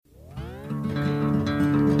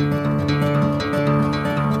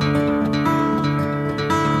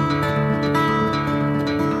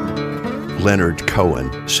Leonard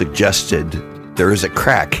Cohen, suggested there is a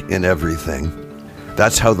crack in everything.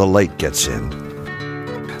 That's how the light gets in.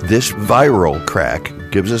 This viral crack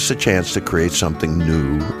gives us a chance to create something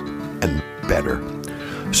new and better.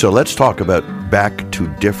 So let's talk about back to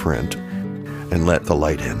different and let the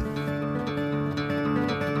light in.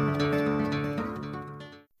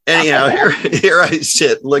 Anyhow, here I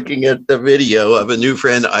sit looking at the video of a new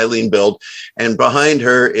friend, Eileen Bild, and behind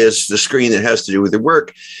her is the screen that has to do with her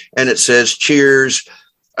work. And it says, cheers,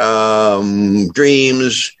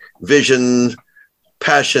 dreams, visions,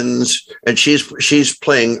 passions. And she's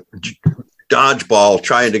playing dodgeball,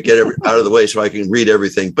 trying to get it out of the way so I can read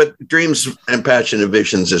everything. But dreams and passion and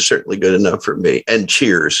visions is certainly good enough for me. And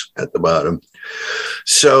cheers at the bottom.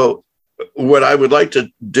 So what I would like to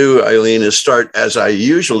do, Eileen, is start as I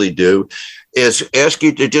usually do, is ask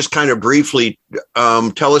you to just kind of briefly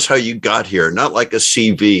tell us how you got here. Not like a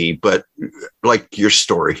CV, but like your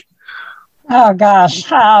story. Oh, gosh.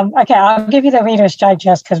 Okay, I'll give you the Reader's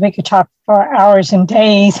Digest because we could talk for hours and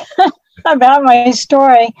days about my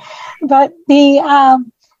story. But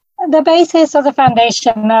the basis of the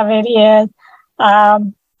foundation of it is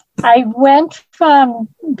I went from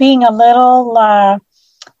being a little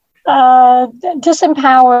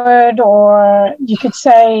disempowered, or you could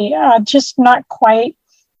say just not quite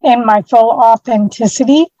in my full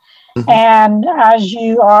authenticity. Mm-hmm. And as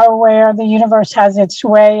you are aware, the universe has its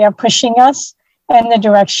way of pushing us in the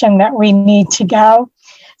direction that we need to go.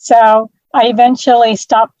 So I eventually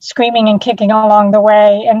stopped screaming and kicking along the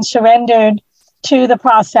way and surrendered to the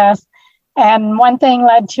process. And one thing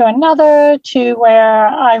led to another, to where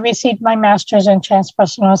I received my master's in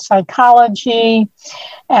transpersonal psychology,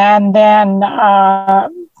 and then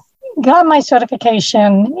got my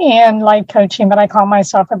certification in life coaching, but I call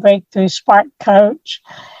myself a breakthrough spark coach.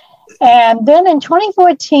 And then in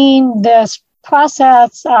 2014, this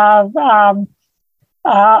process of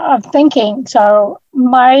thinking. So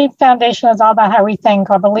my foundation is all about how we think,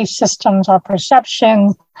 our belief systems, our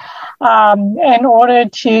perceptions, in order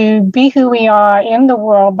to be who we are in the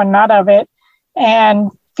world, but not of it, and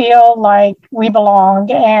feel like we belong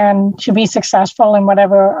and to be successful in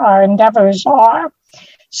whatever our endeavors are.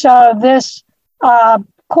 So this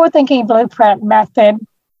core thinking blueprint method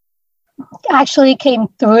actually came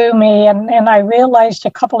through me, and I realized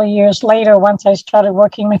a couple of years later, once I started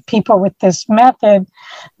working with people with this method,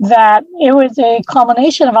 that it was a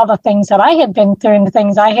culmination of all the things that I had been through and the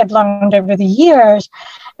things I had learned over the years,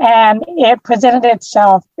 and it presented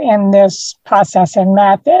itself in this process and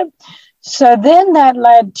method. So then that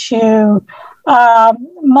led to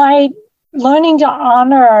my learning to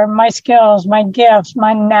honor my skills, my gifts,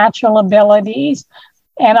 my natural abilities.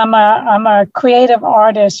 And I'm a creative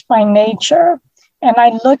artist by nature, and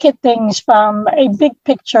I look at things from a big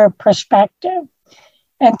picture perspective.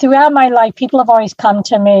 And throughout my life, people have always come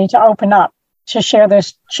to me to open up, to share their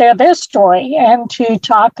story, and to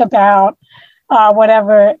talk about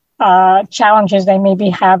whatever challenges they may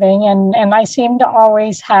be having. And I seem to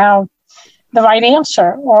always have the right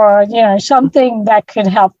answer, or something that could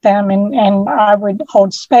help them, and I would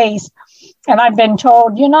hold space. And I've been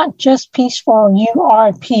told, you're not just peaceful, you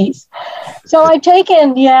are peace. So I've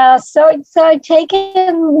taken, the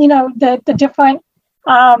different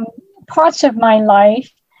parts of my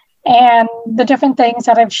life and the different things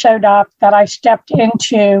that have showed up that I've stepped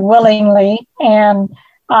into willingly and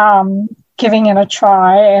giving it a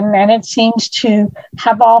try. And it seems to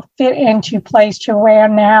have all fit into place to where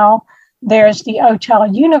now there's the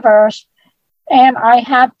Hotel Universe. And I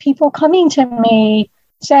have people coming to me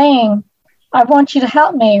saying, I want you to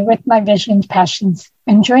help me with my visions, passions,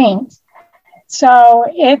 and dreams. So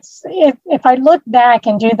if I look back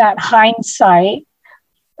and do that hindsight,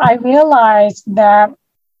 I realize that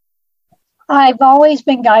I've always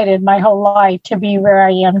been guided my whole life to be where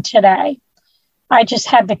I am today. I just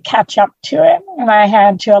had to catch up to it, and I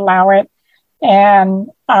had to allow it. And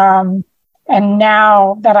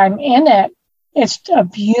now that I'm in it, it's a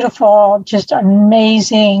beautiful, just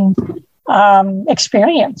amazing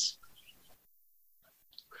experience.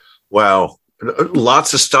 Wow,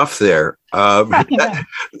 lots of stuff there.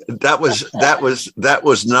 That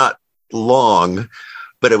was not long,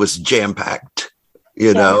 but it was jam packed.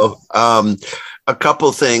 A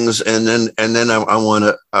couple things, and then I want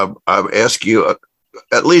to ask you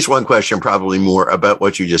at least one question, probably more, about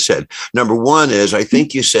what you just said. Number one is, I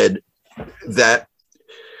think you said that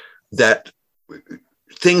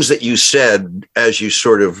things that you said as you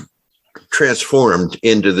sort of transformed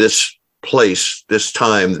into this place, this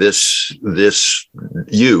time, this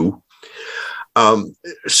you,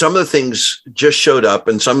 some of the things just showed up,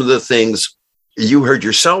 and some of the things you heard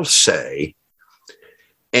yourself say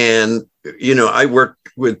And, I work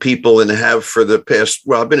with people and have for the past,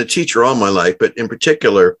 I've been a teacher all my life, but in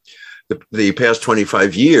particular, the past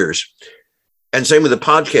 25 years. And same with the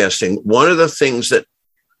podcasting. One of the things that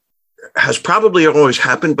has probably always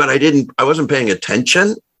happened, but I wasn't paying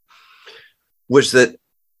attention, was that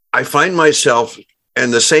I find myself,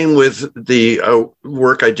 and the same with the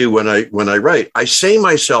work I do when I write, I find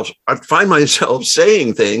myself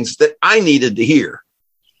saying things that I needed to hear.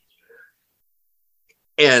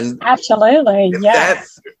 And absolutely, yeah.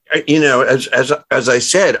 As I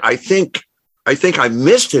said, I think I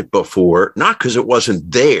missed it before, not because it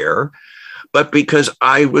wasn't there, but because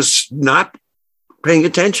I was not paying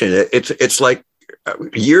attention. It's like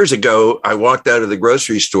years ago, I walked out of the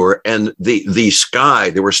grocery store and the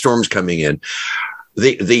sky, there were storms coming in.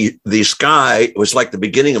 The sky was like the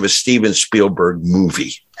beginning of a Steven Spielberg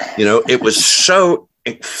movie. It was so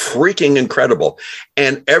freaking incredible.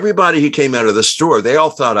 And everybody who came out of the store, they all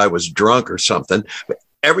thought I was drunk or something. But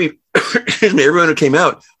everyone who came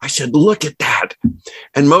out, I said, look at that.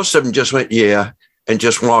 And most of them just went, yeah, and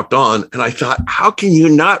just walked on. And I thought, how can you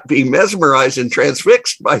not be mesmerized and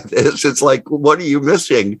transfixed by this? It's like, what are you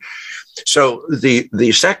missing? So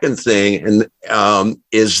the second thing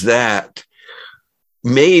is that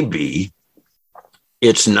maybe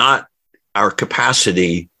it's not our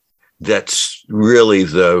capacity that's really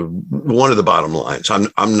one of the bottom lines.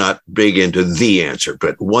 I'm not big into the answer,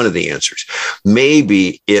 but one of the answers.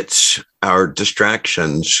 Maybe it's our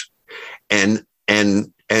distractions and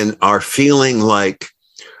our feeling like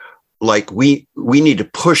we need to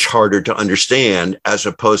push harder to understand, as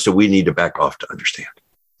opposed to we need to back off to understand.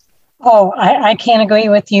 Oh, I can't agree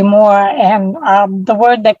with you more. And the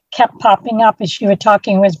word that kept popping up as you were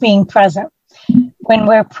talking was being present. When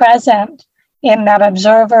we're present in that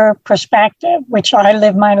observer perspective, which I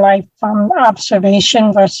live my life from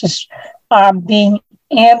observation versus being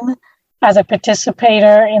in as a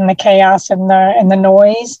participator in the chaos and the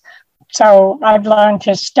noise. So I've learned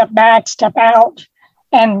to step back, step out,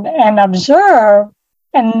 and observe,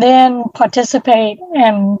 and then participate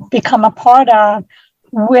and become a part of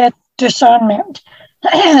with discernment,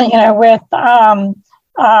 with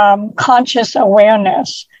conscious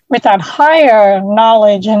awareness, with that higher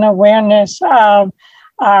knowledge and awareness of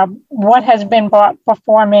what has been brought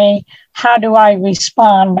before me. How do I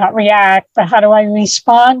respond, not react, but how do I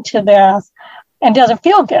respond to this? And does it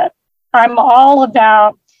feel good? I'm all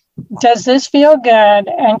about, does this feel good?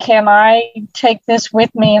 And can I take this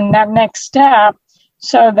with me in that next step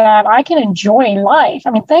so that I can enjoy life?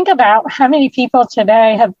 I mean, think about how many people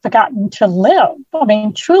today have forgotten to live. I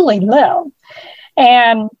mean, truly live.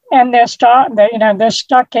 And they're stuck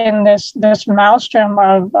in this maelstrom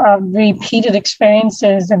of repeated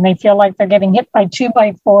experiences, and they feel like they're getting hit by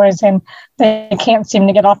 2x4s, and they can't seem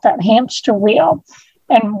to get off that hamster wheel.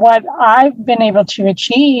 And what I've been able to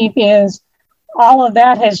achieve is all of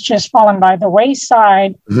that has just fallen by the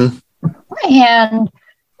wayside. Mm-hmm. And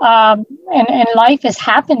life is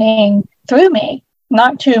happening through me,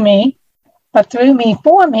 not to me, but through me,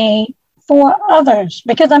 for others,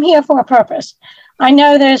 because I'm here for a purpose. I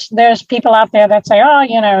know there's people out there that say,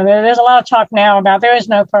 there's a lot of talk now about there is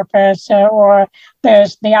no purpose, or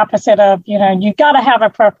there's the opposite of, you got to have a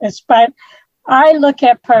purpose. But I look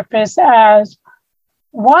at purpose as,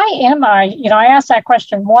 why am I, I ask that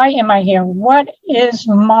question, why am I here? What is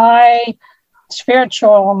my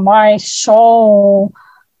spiritual, my soul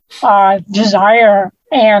desire?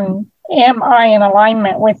 And am I in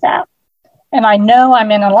alignment with that? And I know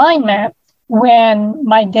I'm in alignment when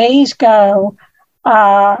my days go,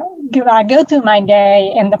 I go through my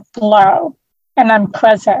day in the flow, and I'm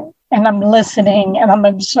present, and I'm listening, and I'm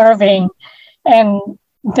observing, and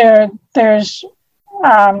there's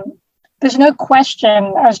no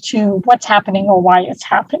question as to what's happening or why it's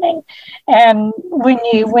happening. And when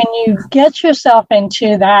you get yourself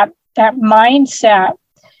into that mindset,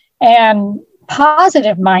 and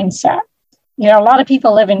positive mindset, a lot of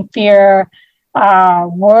people live in fear,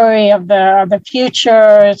 worry of the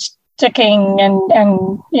future, sticking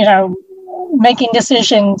and making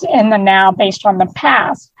decisions in the now based on the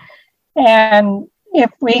past. And if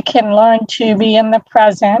we can learn to be in the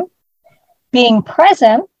present, being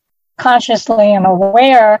present consciously and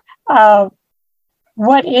aware of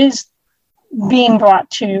what is being brought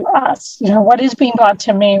to us, what is being brought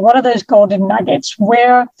to me, what are those golden nuggets,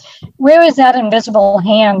 where is that invisible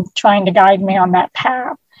hand trying to guide me on that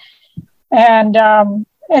path? And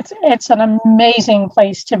it's an amazing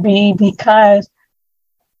place to be, because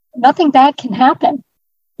nothing bad can happen.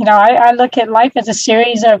 I look at life as a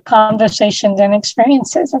series of conversations and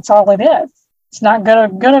experiences. That's all it is. It's not good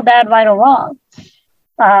or bad, right or wrong.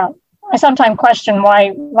 I sometimes question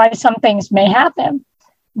why some things may happen,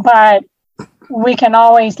 but we can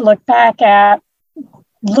always look back at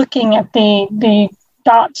looking at the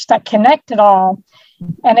dots that connect it all,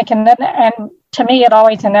 and to me, it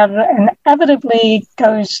always inevitably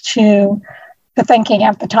goes to the thinking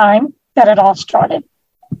at the time that it all started,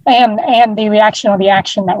 and the reaction or the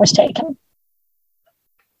action that was taken.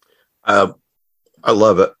 I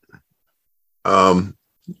love it. I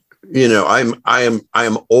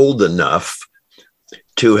am old enough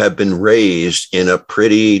to have been raised in a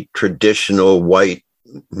pretty traditional white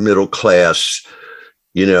middle class.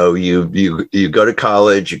 You go to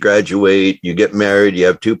college, you graduate, you get married, you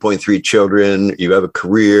have 2.3 children, you have a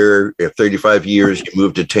career, you have 35 years, you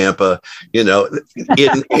move to Tampa,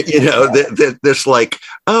 this like,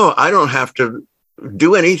 oh, I don't have to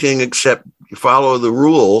do anything except follow the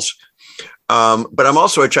rules. But I'm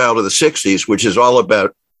also a child of the 60s, which is all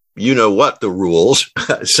about, the rules.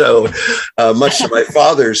 So much to my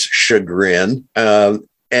father's chagrin.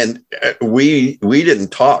 And we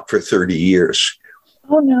didn't talk for 30 years.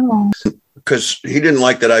 Oh, no. Because he didn't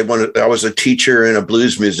like that I was a teacher and a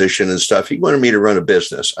blues musician and stuff. He wanted me to run a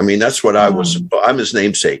business. I mean, that's what I'm his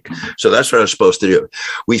namesake. So that's what I was supposed to do.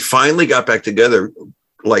 We finally got back together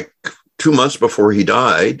like 2 months before he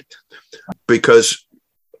died because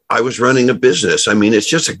I was running a business. I mean, it's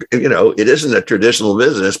just, it isn't a traditional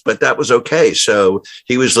business, but that was okay. So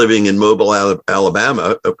he was living in Mobile,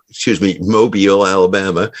 Alabama.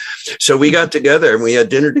 So we got together and we had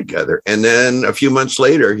dinner together. And then a few months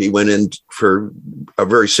later, he went in for a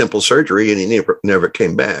very simple surgery and he never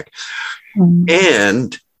came back. Mm-hmm.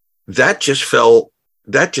 And that just fell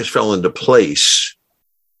into place.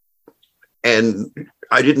 And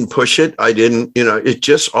I didn't push it. I didn't, it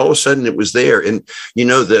just all of a sudden it was there. And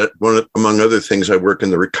that among other things, I work in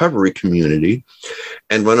the recovery community.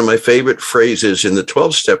 And one of my favorite phrases in the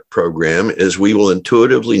 12-step program is we will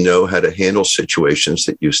intuitively know how to handle situations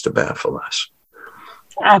that used to baffle us.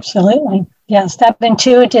 Absolutely. Yes. That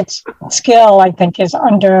intuitive skill, I think, is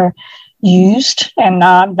underused and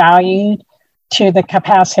not valued to the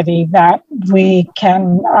capacity that we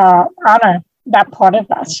can honor that part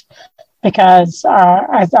of us. Because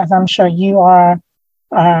as I'm sure you are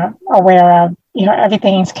aware of,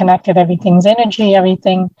 everything's connected, everything's energy,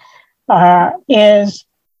 everything is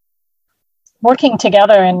working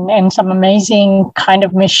together in some amazing kind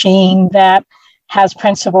of machine that has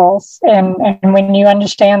principles. And when you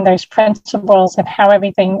understand those principles and how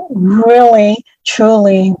everything really,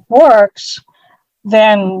 truly works,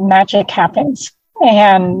 then magic happens.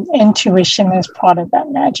 And intuition is part of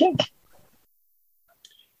that magic.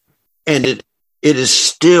 And it is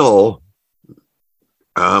still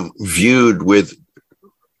viewed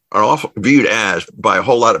as by a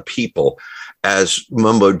whole lot of people as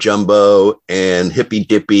mumbo jumbo and hippy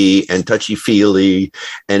dippy and touchy feely,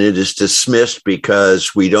 and it is dismissed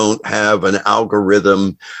because we don't have an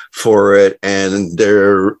algorithm for it, and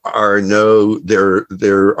there aren't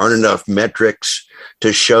enough metrics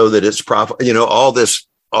to show that it's profit. All this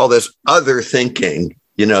other thinking.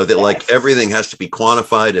 That like everything has to be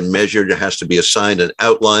quantified and measured. It has to be assigned an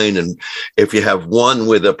outline. And if you have 1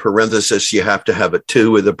 with a parenthesis, you have to have a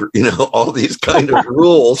 2 with all these kind of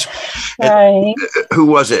rules. Right. Who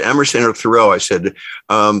was it? Emerson or Thoreau? I said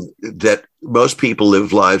that most people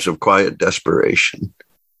live lives of quiet desperation.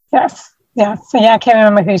 Yes. Yeah. So I can't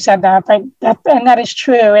remember who said that, but that is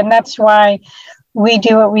true. And that's why we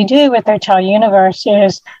do what we do with Hotel Universe,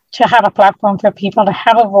 is to have a platform for people to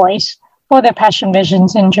have a voice for their passion,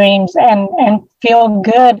 visions, and dreams, and feel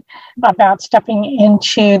good about stepping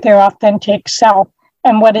into their authentic self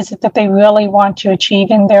and what is it that they really want to achieve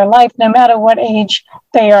in their life, no matter what age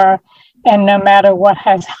they are and no matter what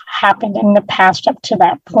has happened in the past up to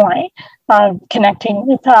that point of connecting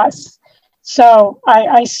with us. So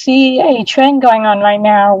I see a trend going on right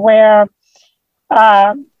now where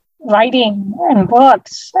writing and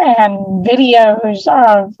books and videos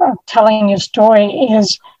of telling your story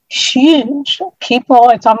is huge. People,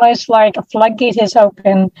 it's almost like a floodgate is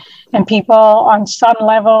open, and people on some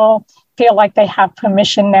level feel like they have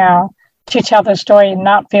permission now to tell their story and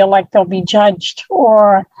not feel like they'll be judged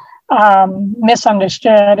or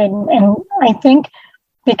misunderstood. And I think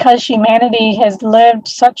because humanity has lived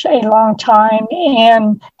such a long time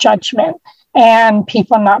in judgment and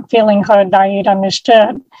people not feeling heard, valued,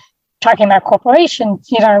 understood, talking about corporations,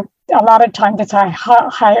 a lot of times it's a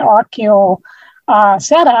hierarchical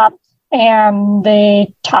setup, and the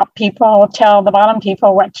top people tell the bottom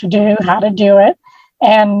people what to do, how to do it,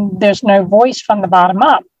 and there's no voice from the bottom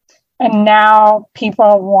up. And now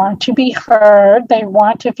people want to be heard. They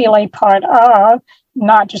want to feel a part of,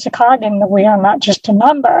 not just a cog in the wheel, not just a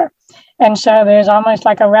number. And so there's almost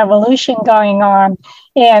like a revolution going on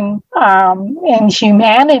in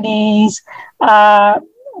humanity's,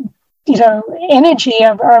 energy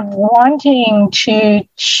of wanting to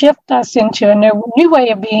shift us into a new way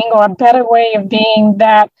of being, or a better way of being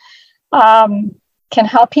that can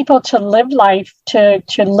help people to live life, to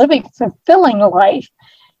live a fulfilling life,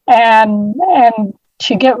 and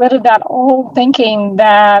to get rid of that old thinking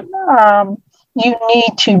that you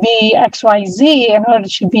need to be XYZ in order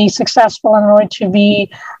to be successful, in order to be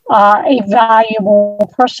a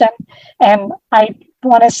valuable person. And I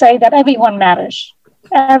want to say that everyone matters.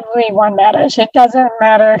 Everyone matters. It doesn't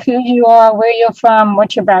matter who you are, where you're from,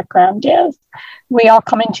 what your background is. We all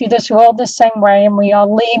come into this world the same way, and we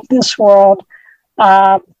all leave this world,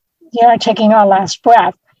 taking our last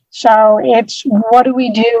breath. So it's, what do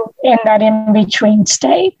we do in that in-between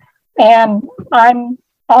state? And I'm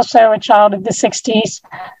also a child of the 60s.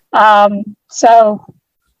 So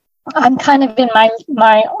I'm kind of in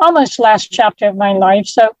my almost last chapter of my life.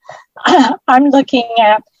 So I'm looking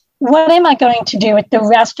at, what am I going to do with the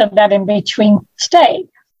rest of that in-between state?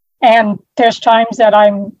 And there's times that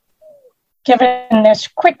I'm given this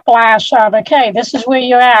quick flash of, okay, this is where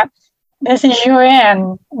you're at. This is your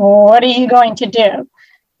end. What are you going to do?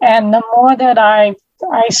 And the more that I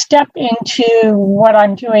step into what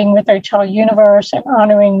I'm doing with Child Universe and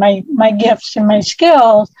honoring my gifts and my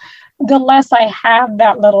skills, the less I have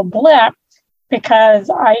that little blip,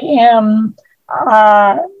 because I am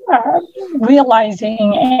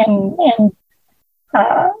realizing and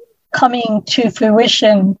coming to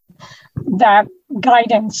fruition that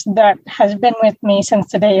guidance that has been with me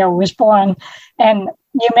since the day I was born. And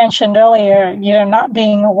you mentioned earlier, not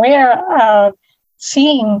being aware of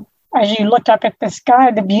seeing, as you looked up at the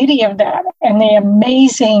sky, the beauty of that and the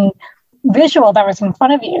amazing visual that was in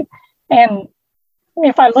front of you. And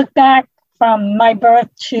if I look back from my birth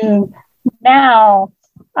to now,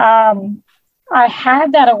 I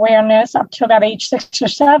had that awareness up to about age 6 or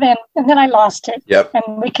 7, and then I lost it. Yep.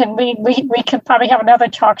 And we could probably have another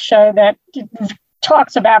talk show that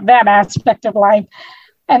talks about that aspect of life.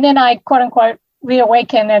 And then I, quote unquote,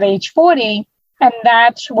 reawakened at age 40. And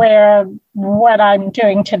that's where what I'm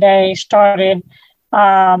doing today started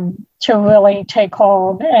to really take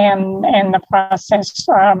hold, and the process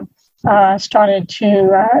started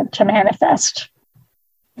to manifest.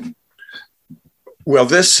 Well,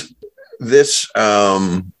 this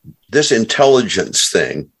intelligence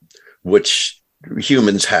thing, which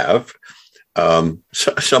humans have,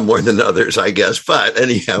 some more than others, I guess, but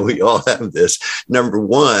anyhow, we all have this. Number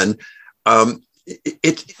one,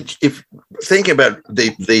 if think about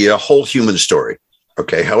the whole human story,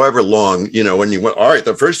 okay, however long, when you went, all right,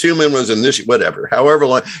 the first human was in this, whatever, however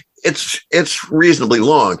long, it's reasonably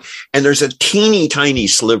long, and there's a teeny tiny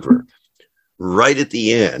sliver right at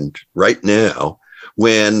the end, right now,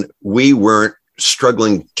 when we weren't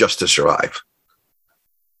struggling just to survive.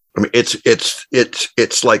 I mean,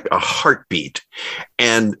 it's like a heartbeat,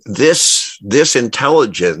 and this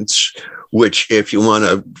intelligence, which, if you want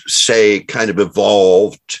to say, kind of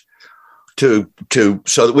evolved to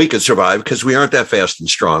so that we could survive, because we aren't that fast and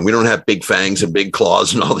strong. We don't have big fangs and big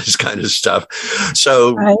claws and all this kind of stuff.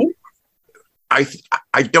 So right.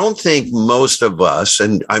 I don't think most of us,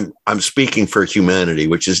 and I'm speaking for humanity,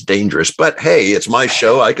 which is dangerous, but hey, it's my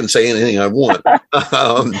show. I can say anything I want.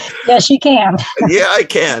 Yes, you can. Yeah, I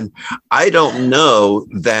can. I don't know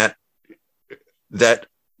that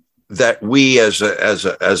we as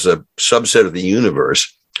a subset of the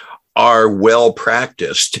universe are well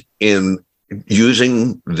practiced in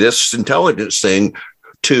using this intelligence thing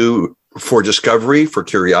for discovery, for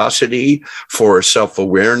curiosity, for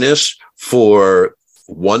self-awareness, for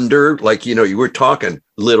wonder. Like, you were talking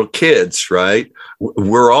little kids, right?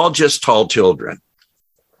 We're all just tall children.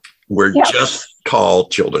 We're just tall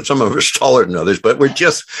children. Some of us taller than others, but we're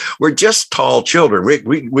just tall children.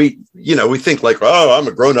 We think like, oh, I'm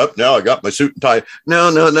a grown up now. I got my suit and tie.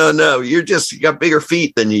 No. You got bigger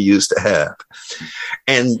feet than you used to have.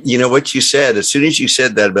 And what you said, as soon as you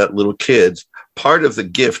said that about little kids, part of the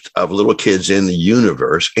gift of little kids in the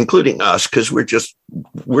universe, including us, because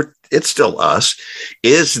it's still us,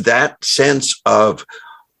 is that sense of,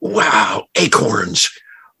 wow, acorns.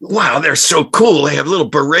 Wow, they're so cool. They have little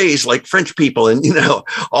berets like French people, and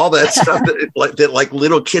all that stuff that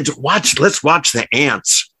little kids watch. Let's watch the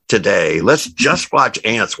ants today. Let's just watch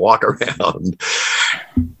ants walk around.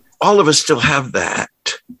 All of us still have that.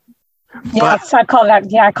 Yes, I call that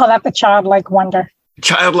the childlike wonder.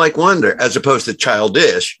 Childlike wonder, as opposed to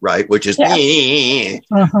childish, right? Which is right.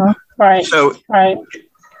 So right.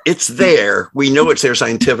 it's there. We know it's there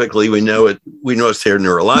scientifically. We know it. We know it's there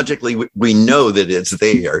neurologically. We know that it's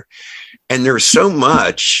there. And there's so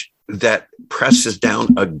much that presses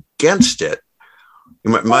down against it.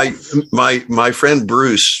 My friend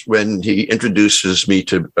Bruce, when he introduces me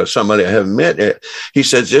to somebody I haven't met, he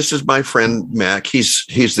says, "This is my friend Mac. He's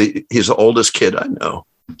the oldest kid I know."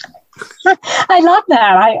 I love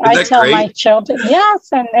that. I tell great? My children, yes,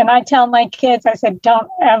 and I tell my kids, I said, don't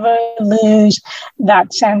ever lose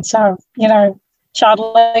that sense of,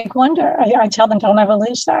 childlike wonder. I tell them, don't ever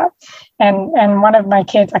lose that. And one of my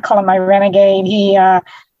kids, I call him my renegade. I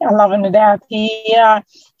love him to death. He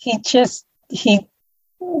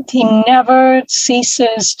never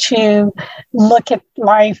ceases to look at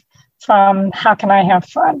life from how can I have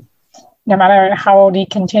fun, no matter how old he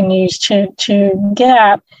continues to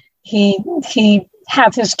get. He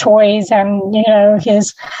has his toys and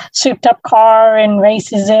his souped up car and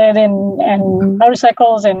races it and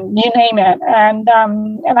motorcycles and you name it, and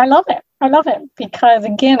I love it. I love it because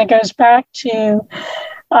again it goes back to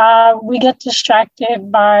we get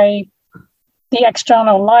distracted by the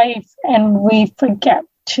external life and we forget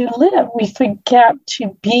to live. We forget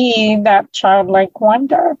to be that childlike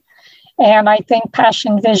wonder. And I think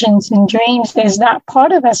passion, visions, and dreams is that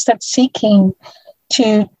part of us that's seeking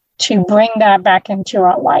to bring that back into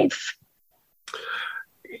our life.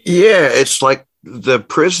 Yeah, it's like the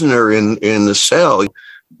prisoner in the cell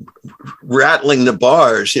rattling the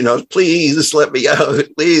bars, please let me out,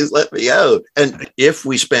 please let me out. And if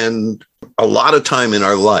we spend a lot of time in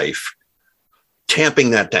our life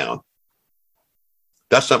tamping that down,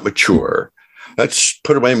 that's not mature. Let's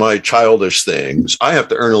put away my childish things. I have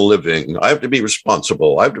to earn a living. I have to be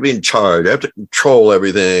responsible. I have to be in charge. I have to control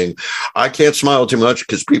everything. I can't smile too much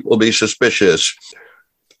because people will be suspicious.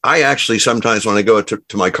 I actually sometimes when I go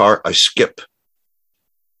to my car, I skip.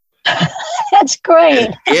 That's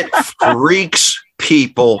great. It freaks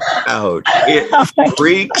people out. It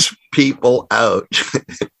freaks people out.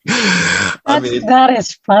 That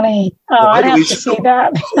is funny. I'd have to see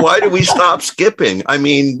that. Why do we stop skipping? I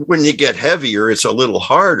mean, when you get heavier, it's a little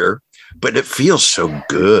harder, but it feels so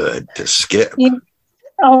good to skip.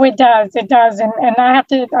 It does. It does. And I have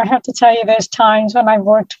to tell you, there's times when I've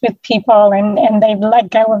worked with people and they've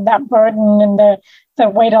let go of that burden and the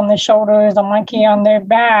weight on their shoulders, the monkey on their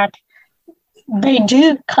back. They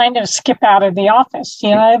do kind of skip out of the office. They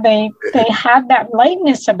have that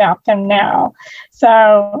lightness about them now.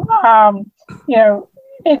 So,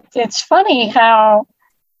 it's funny how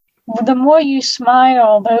the more you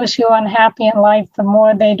smile, those who are unhappy in life, the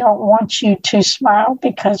more they don't want you to smile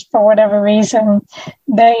because for whatever reason,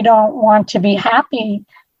 they don't want to be happy.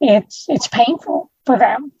 It's painful for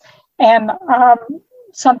them. And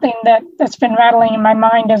something that's been rattling in my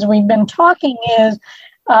mind as we've been talking is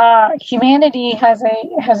humanity has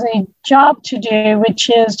a job to do, which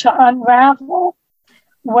is to unravel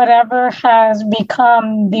whatever has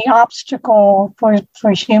become the obstacle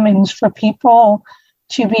for humans, for people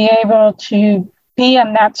to be able to be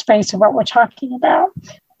in that space of what we're talking about,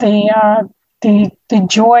 the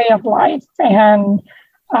joy of life. And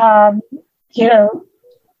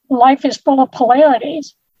life is full of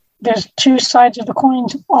polarities. There's two sides of the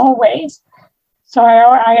coins always. So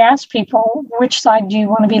I ask people, which side do you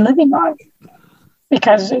want to be living on?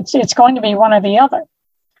 Because it's going to be one or the other.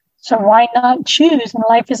 So why not choose? And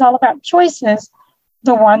life is all about choices.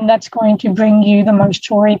 The one that's going to bring you the most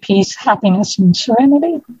joy, peace, happiness, and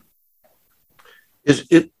serenity. Is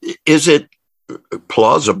it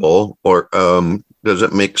plausible, or does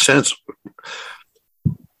it make sense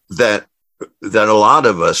that a lot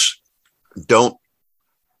of us don't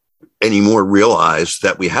anymore realize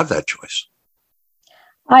that we have that choice?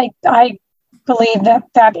 I believe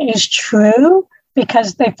that is true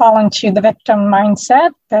because they fall into the victim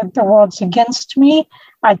mindset that the world's against me.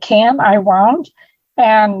 I can't, I won't.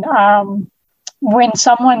 And when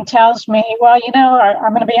someone tells me, well,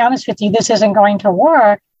 I'm going to be honest with you, this isn't going to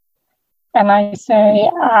work. And I say,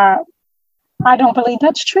 I don't believe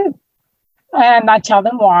that's true. And I tell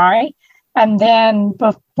them why. And then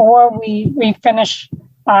before we finish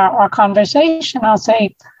our conversation, I'll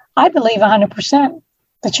say, I believe 100%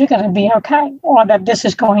 that you're going to be okay, or that this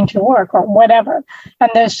is going to work, or whatever.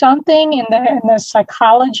 And there's something in the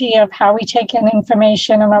psychology of how we take in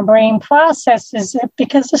information and our brain processes it,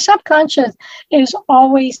 because the subconscious is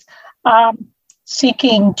always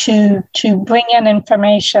seeking to bring in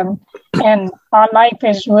information. And our life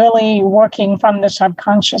is really working from the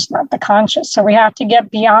subconscious, not the conscious. So we have to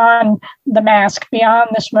get beyond the mask,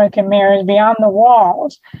 beyond the smoke and mirrors, beyond the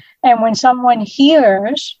walls. And when someone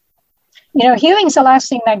hears, hearing's the last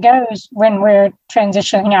thing that goes when we're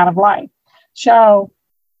transitioning out of life. So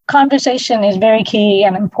conversation is very key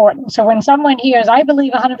and important. So when someone hears, I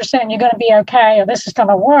believe 100% you're going to be okay, or this is going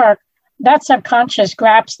to work, that subconscious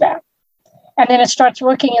grabs that. And then it starts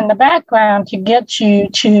working in the background to get you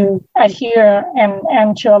to adhere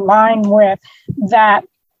and to align with that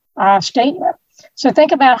statement. So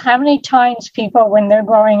think about how many times people, when they're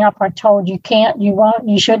growing up, are told you can't, you won't,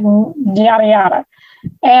 you shouldn't, yada, yada.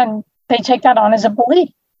 And they take that on as a belief.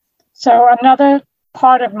 So another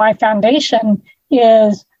part of my foundation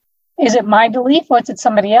is it my belief or is it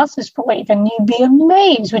somebody else's belief? And you'd be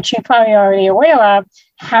amazed, which you're probably already aware of,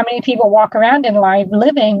 how many people walk around in life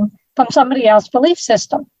living from somebody else's belief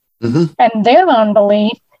system. Mm-hmm. And their own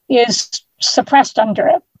belief is suppressed under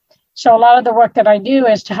it. So a lot of the work that I do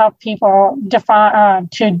is to help people define,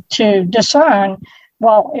 to discern,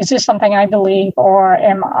 well, is this something I believe, or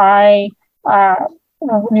am I,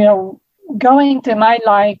 going through my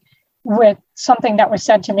life with something that was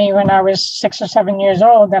said to me when I was 6 or 7 years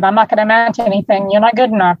old, that I'm not going to amount to anything, you're not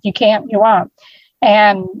good enough, you can't, you won't.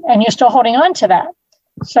 And you're still holding on to that.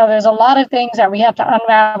 So there's a lot of things that we have to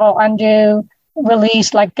unravel, undo,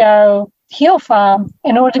 release, let go, heal from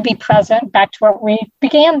in order to be present, back to what we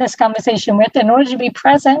began this conversation with, in order to be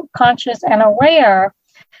present, conscious, and aware,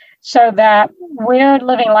 so that we're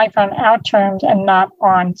living life on our terms and not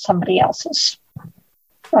on somebody else's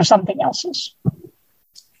or something else's.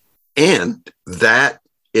 And that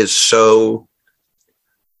is so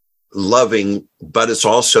loving, but it's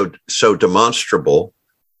also so demonstrable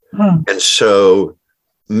and so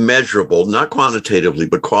measurable, not quantitatively,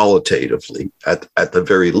 but qualitatively at the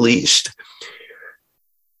very least.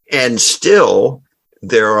 And still,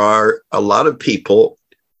 there are a lot of people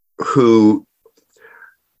who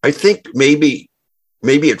I think maybe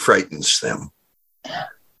it frightens them.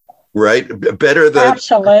 Right? Better the...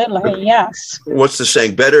 Absolutely, yes. What's the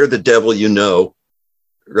saying? Better the devil you know,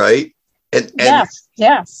 right? And yes.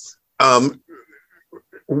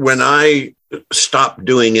 When I stopped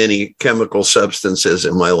doing any chemical substances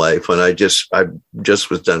in my life, when I just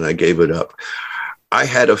was done, I gave it up. I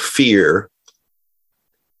had a fear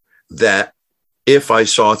that if I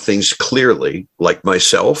saw things clearly, like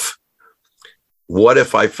myself, what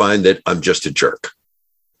if I find that I'm just a jerk?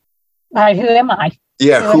 Who am I?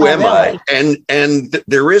 Yeah, who am I? And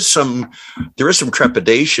there is some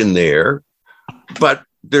trepidation there, but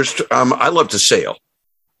I love to sail.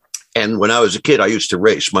 And when I was a kid, I used to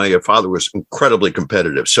race. My father was incredibly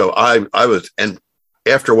competitive. So I was, and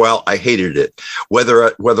after a while, I hated it. Whether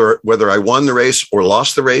I won the race or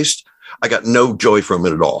lost the race, I got no joy from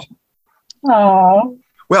it at all. Oh,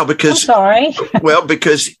 well, because I'm sorry.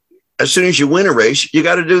 because as soon as you win a race, you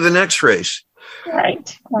got to do the next race.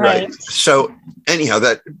 Right. So anyhow,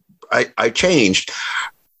 that I changed.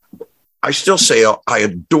 I still sail. I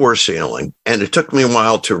adore sailing. And it took me a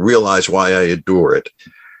while to realize why I adore it.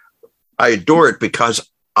 I adore it because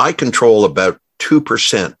I control about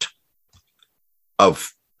 2%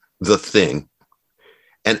 of the thing.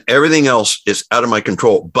 And everything else is out of my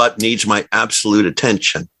control, but needs my absolute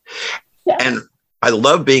attention. Yeah. And I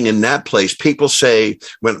love being in that place. People say,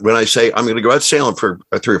 when I say I'm going to go out sailing for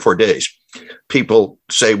 3 or 4 days, people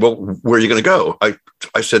say, well, where are you going to go?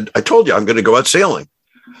 I said, I told you I'm going to go out sailing.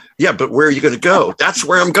 Yeah, but where are you going to go? That's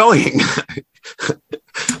where I'm going.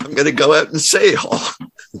 I'm going to go out and sail.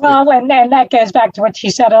 Well, and that goes back to what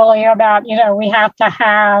you said earlier about, we have to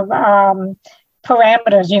have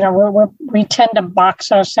parameters. We tend to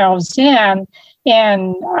box ourselves in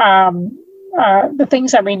the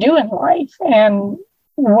things that we do in life. And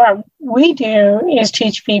what we do is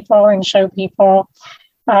teach people and show people,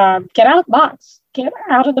 get out of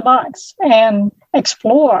the box and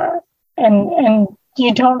explore. And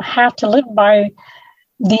you don't have to live by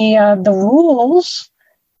the rules.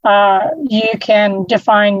 You can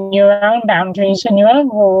define your own boundaries and your own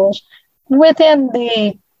rules within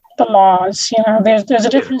the laws. There's a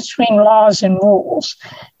difference between laws and rules,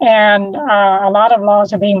 and a lot of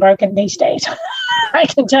laws are being broken these days. I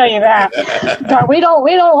can tell you that, but we don't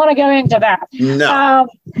want to go into that. No,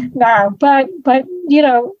 but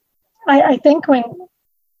I think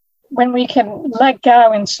when we can let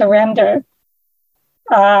go and surrender,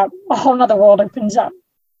 a whole nother world opens up.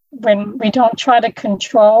 When we don't try to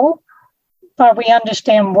control, but we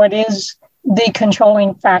understand what is the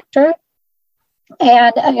controlling factor,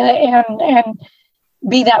 and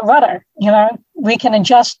be that rudder. We can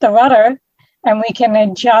adjust the rudder, and we can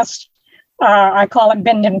adjust. I call it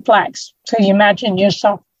bend and flex. So you imagine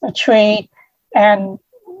yourself a tree, and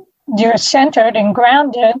you're centered and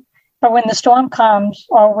grounded. But when the storm comes,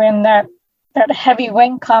 or when that heavy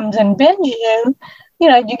wind comes and bends you,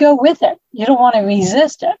 you go with it. You don't want to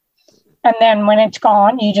resist it. And then when it's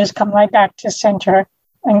gone, you just come right back to center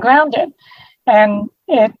and grounded. And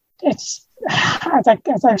it's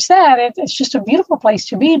as I've said, it's just a beautiful place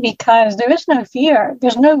to be because there is no fear.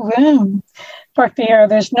 There's no room for fear.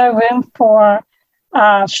 There's no room for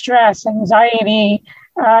stress, anxiety.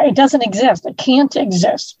 It doesn't exist. It can't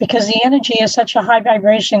exist because the energy is such a high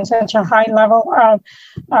vibration, such a high level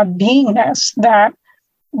of beingness that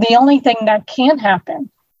the only thing that can happen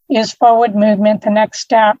is forward movement, the next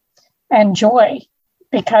step, and joy,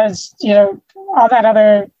 because all that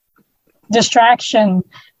other distraction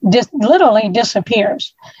literally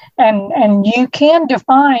disappears, and you can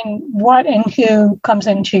define what and who comes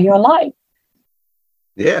into your life.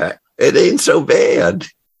 Yeah, it ain't so bad.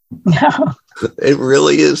 No, it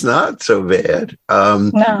really is not so bad.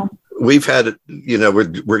 No, we've had,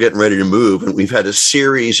 we're getting ready to move, and we've had a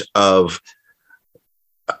series of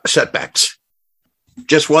setbacks,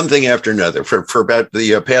 just one thing after another for about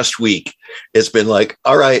the past week. It's been like,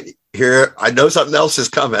 all right, here, I know something else is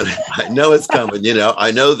coming. I know it's coming.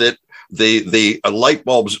 I know that the light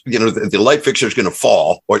bulbs, the light fixture is going to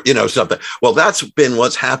fall, or something. Well, that's been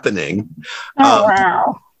what's happening. Oh,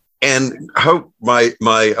 wow. And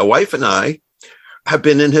my wife and I have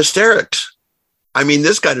been in hysterics. I mean,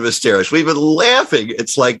 this kind of hysterics. We've been laughing.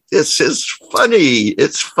 It's like, this is funny.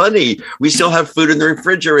 It's funny. We still have food in the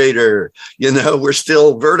refrigerator. We're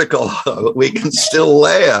still vertical. We can still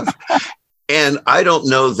laugh. And I don't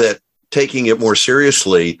know that taking it more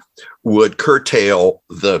seriously would curtail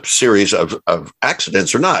the series of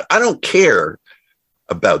accidents or not. I don't care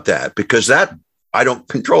about that because that I don't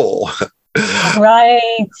control.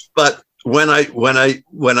 Right. But when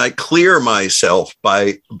I clear myself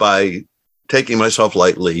by taking myself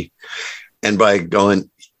lightly and by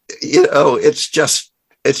going, it's just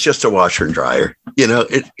a washer and dryer.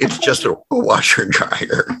 It's just a washer and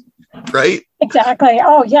dryer. Right? Exactly.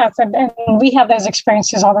 Oh, yes. And we have those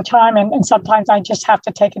experiences all the time. And sometimes I just have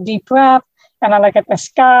to take a deep breath and I look at the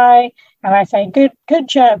sky and I say, good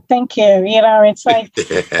job. Thank you. It's like,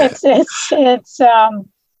 it's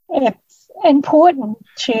important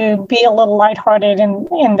to be a little lighthearted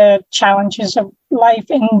in the challenges of life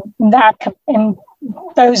in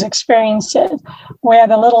those experiences where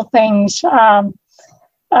the little things,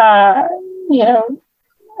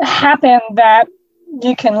 happen that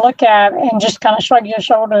you can look at and just kind of shrug your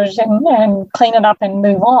shoulders and clean it up and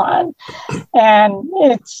move on. And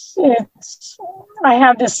I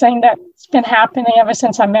have this thing that's been happening ever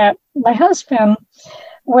since I met my husband,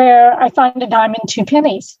 where I find a dime and two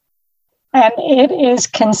pennies. And it is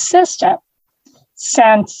consistent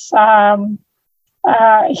since he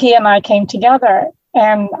and I came together.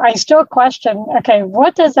 And I still question, okay,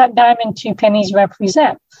 what does that dime and two pennies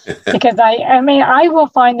represent? Because I will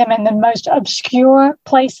find them in the most obscure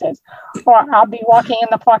places, or I'll be walking in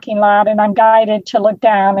the parking lot and I'm guided to look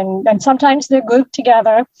down, and sometimes they're grouped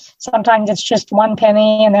together. Sometimes it's just one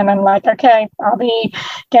penny, and then I'm like, okay, I'll be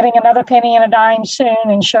getting another penny and a dime soon,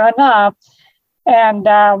 and sure enough. And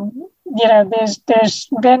there's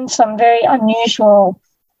been some very unusual,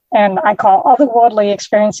 and I call otherworldly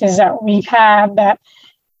experiences that we've had that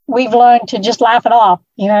we've learned to just laugh it off,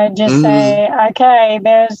 say, okay,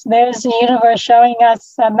 there's the universe showing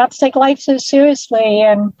us not to take life so seriously,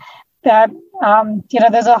 and that,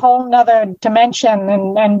 there's a whole nother dimension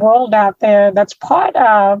and world out there that's part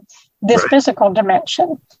of this physical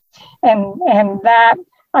dimension. And that,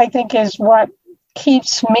 I think, is what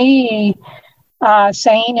keeps me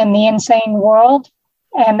sane in the insane world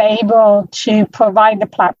and able to provide the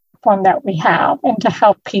platform that we have and to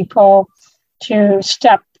help people to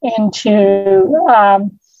step into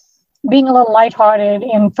being a little lighthearted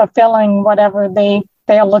in fulfilling whatever they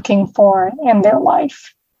are looking for in their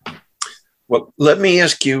life. Well, let me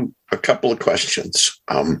ask you a couple of questions.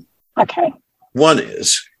 Okay. One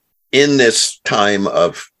is, in this time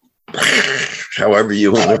of however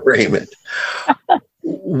you want to frame it,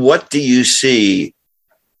 what do you see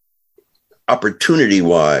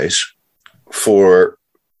opportunity-wise for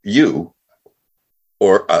you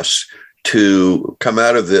or us to come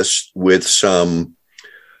out of this with some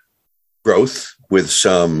growth, with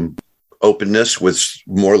some openness, with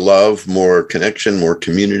more love, more connection, more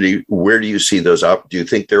community? Where do you see those? Do you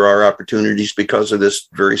think there are opportunities because of this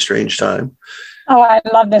very strange time? Oh, I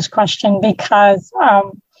love this question because,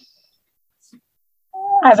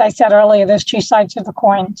 as I said earlier, there's two sides of the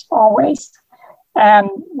coin always. And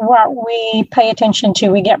what we pay attention to,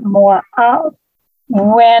 we get more of.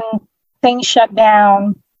 When things shut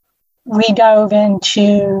down, we dove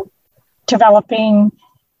into developing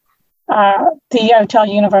the Hotel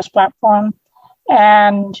Universe platform,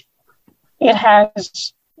 and it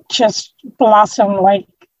has just blossomed like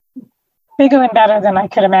bigger and better than I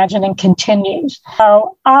could imagine and continues.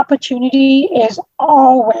 So opportunity is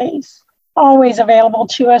always available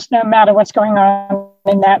to us, no matter what's going on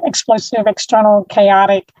in that explosive, external,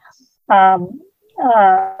 chaotic,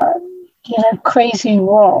 crazy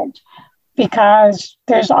world, because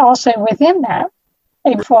there's also within that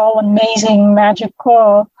a full, amazing,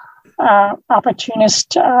 magical,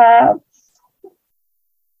 opportunist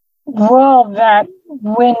world that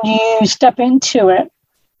when you step into it,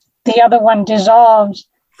 the other one dissolves,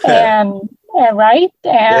 and the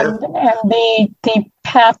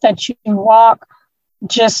path that you walk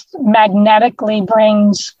just magnetically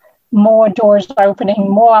brings more doors opening,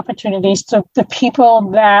 more opportunities to the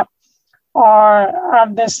people that are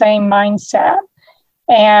of the same mindset.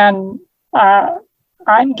 And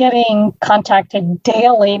I'm getting contacted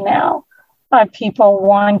daily now by people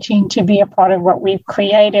wanting to be a part of what we've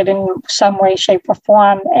created in some way, shape, or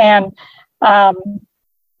form. And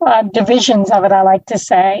divisions of it, I like to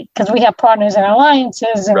say, because we have partners and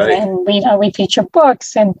alliances, and we feature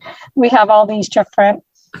books, and we have all these different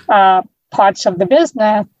parts of the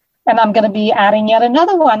business. And I'm going to be adding yet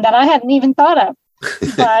another one that I hadn't even thought of.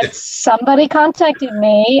 But somebody contacted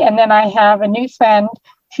me, and then I have a new friend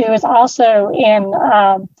who is also in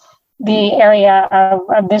the area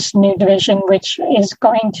of this new division, which is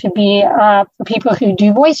going to be for people who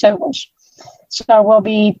do voiceovers. So we'll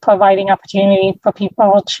be providing opportunity for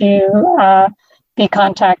people to be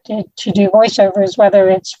contacted to do voiceovers, whether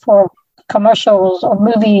it's for commercials or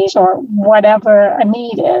movies or whatever a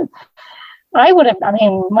need is.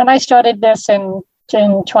 When I started this in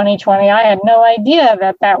 2020, I had no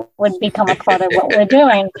idea that would become a part of what we're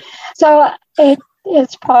doing. So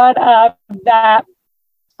it's part of that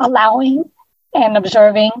allowing and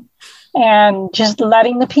observing and just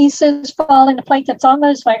letting the pieces fall into place. It's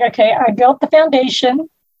almost like, okay, I built the foundation,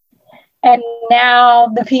 and now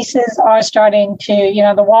the pieces are starting to,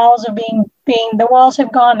 the walls are the walls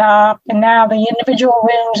have gone up, and now the individual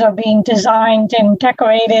rooms are being designed and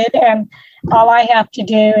decorated, and all I have to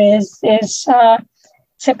do is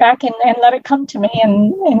sit back and let it come to me.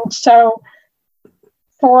 And so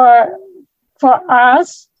for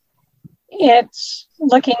us, it's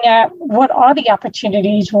looking at what are the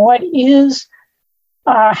opportunities, what is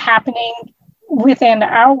happening within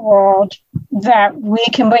our world that we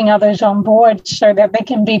can bring others on board so that they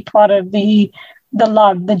can be part of the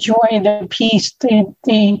love, the joy, the peace,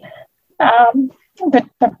 the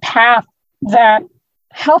path that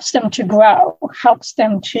helps them to grow, helps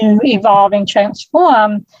them to evolve and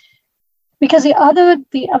transform. Because the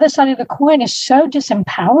other side of the coin is so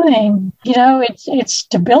disempowering. It's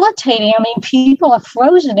debilitating. People are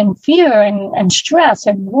frozen in fear and stress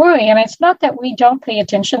and worry. And it's not that we don't pay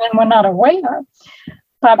attention and we're not aware,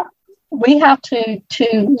 but we have to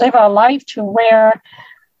live our life to where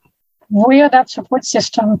we're that support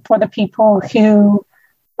system for the people who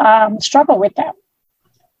struggle with that.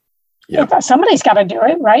 Yep. Somebody's got to do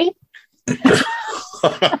it, right?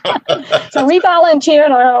 So we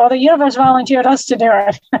volunteered, or the universe volunteered us to do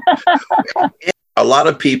it. A lot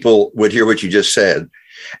of people would hear what you just said,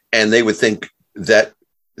 and they would think that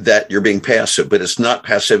you're being passive, but it's not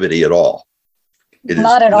passivity at all. It is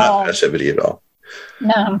not passivity at all.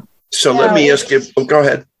 No. So let me ask you. Oh, go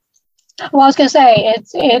ahead. Well, I was going to say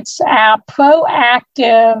it's a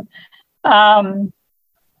proactive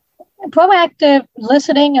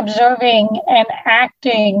listening, observing, and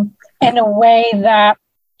acting in a way that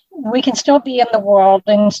we can still be in the world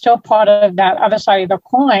and still part of that other side of the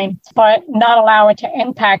coin, but not allow it to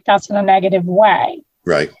impact us in a negative way.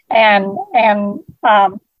 Right. And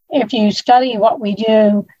if you study what we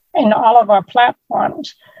do in all of our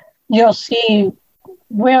platforms, you'll see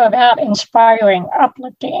we're about inspiring,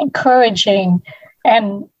 uplifting, encouraging.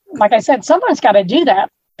 And like I said, someone's got to do that,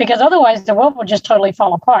 because otherwise the world will just totally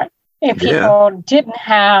fall apart. If people didn't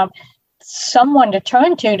have someone to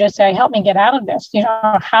turn to say, help me get out of this,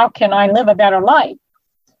 how can I live a better life?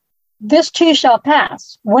 This too shall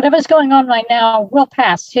pass. Whatever's going on right now will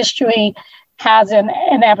pass. History has an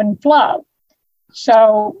ebb and flow.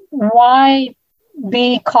 So why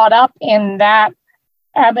be caught up in that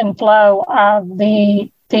ebb and flow of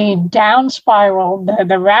the down spiral,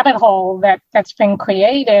 the rabbit hole that's been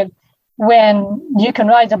created, when you can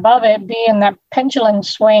rise above it, be in that pendulum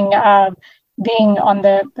swing of being on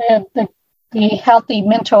the healthy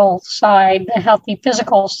mental side, the healthy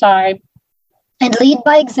physical side, and lead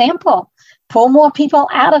by example. Pull more people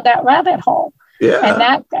out of that rabbit hole.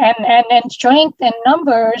 Yeah. And strength and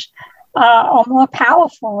numbers are more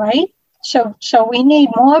powerful, right? So we need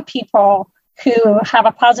more people who have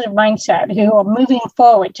a positive mindset, who are moving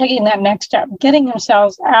forward, taking that next step, getting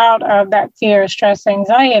themselves out of that fear, stress,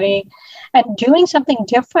 anxiety, and doing something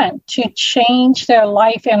different to change their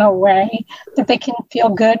life in a way that they can feel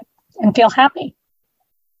good and feel happy.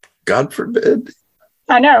 God forbid.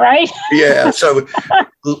 I know, right? Yeah. So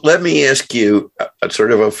let me ask you a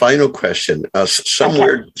sort of a final question.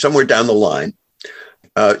 Somewhere down the line,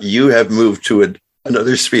 you have moved to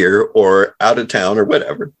another sphere or out of town or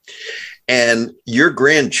whatever, and your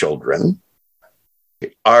grandchildren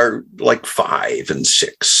are like 5 and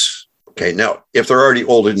 6. Okay. Now, if they're already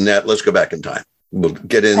older than that, let's go back in time. We'll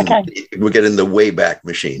get in the way back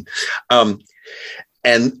machine.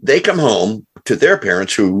 And they come home to their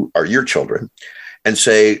parents, who are your children, and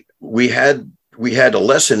say, we had a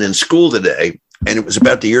lesson in school today, and it was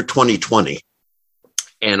about the year 2020.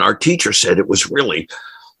 And our teacher said it was really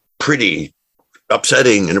pretty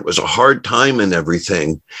upsetting, and it was a hard time and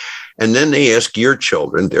everything. And then they ask your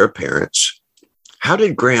children, their parents, how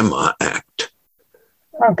did grandma act?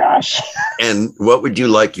 Oh, gosh. And what would you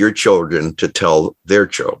like your children to tell their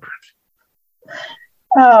children?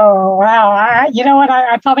 Oh, wow. You know what?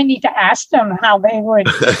 I probably need to ask them how they would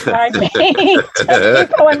describe me to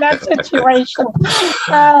people in that situation.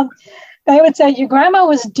 They would say, your grandma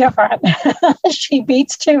was different. She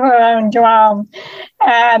beats to her own drum,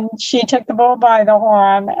 and she took the bull by the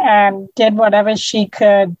horn and did whatever she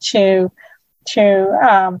could to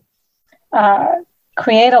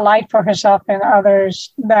create a life for herself and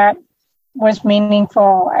others that was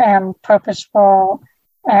meaningful and purposeful,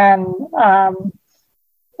 and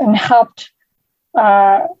helped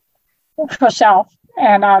herself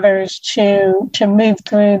and others to move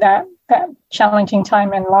through that challenging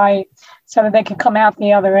time in life, so that they could come out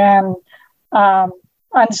the other end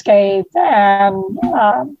unscathed and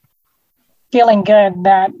feeling good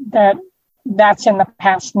that's in the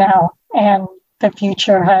past now, and the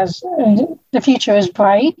future is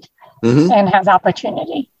bright and has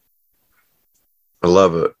opportunity. I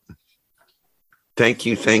love it. Thank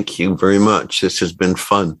you very much. This has been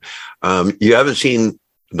fun. You haven't seen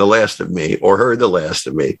the last of me or heard the last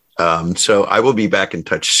of me. So I will be back in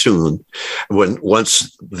touch soon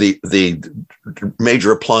once the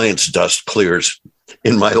major appliance dust clears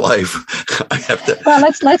in my life. I have to. Well,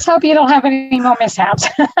 let's hope you don't have any more mishaps.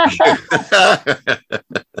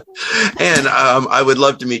 And I would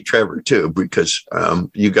love to meet Trevor too, because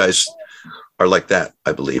you guys are like that,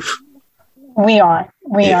 I believe. We are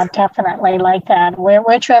definitely like that.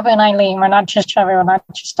 We're Trevor and Eileen. We're not just Trevor. We're not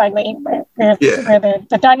just Eileen. We're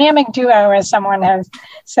the dynamic duo, as someone has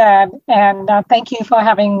said. And thank you for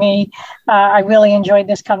having me. I really enjoyed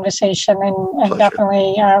this conversation, and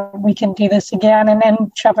definitely we can do this again. And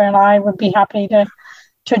then Trevor and I would be happy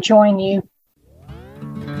to join you.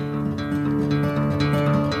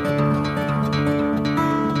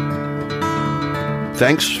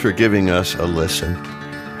 Thanks for giving us a listen.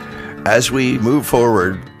 As we move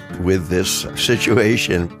forward with this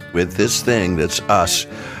situation, with this thing that's us,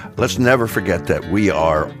 let's never forget that we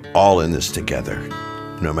are all in this together.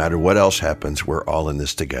 No matter what else happens, we're all in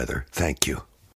this together. Thank you.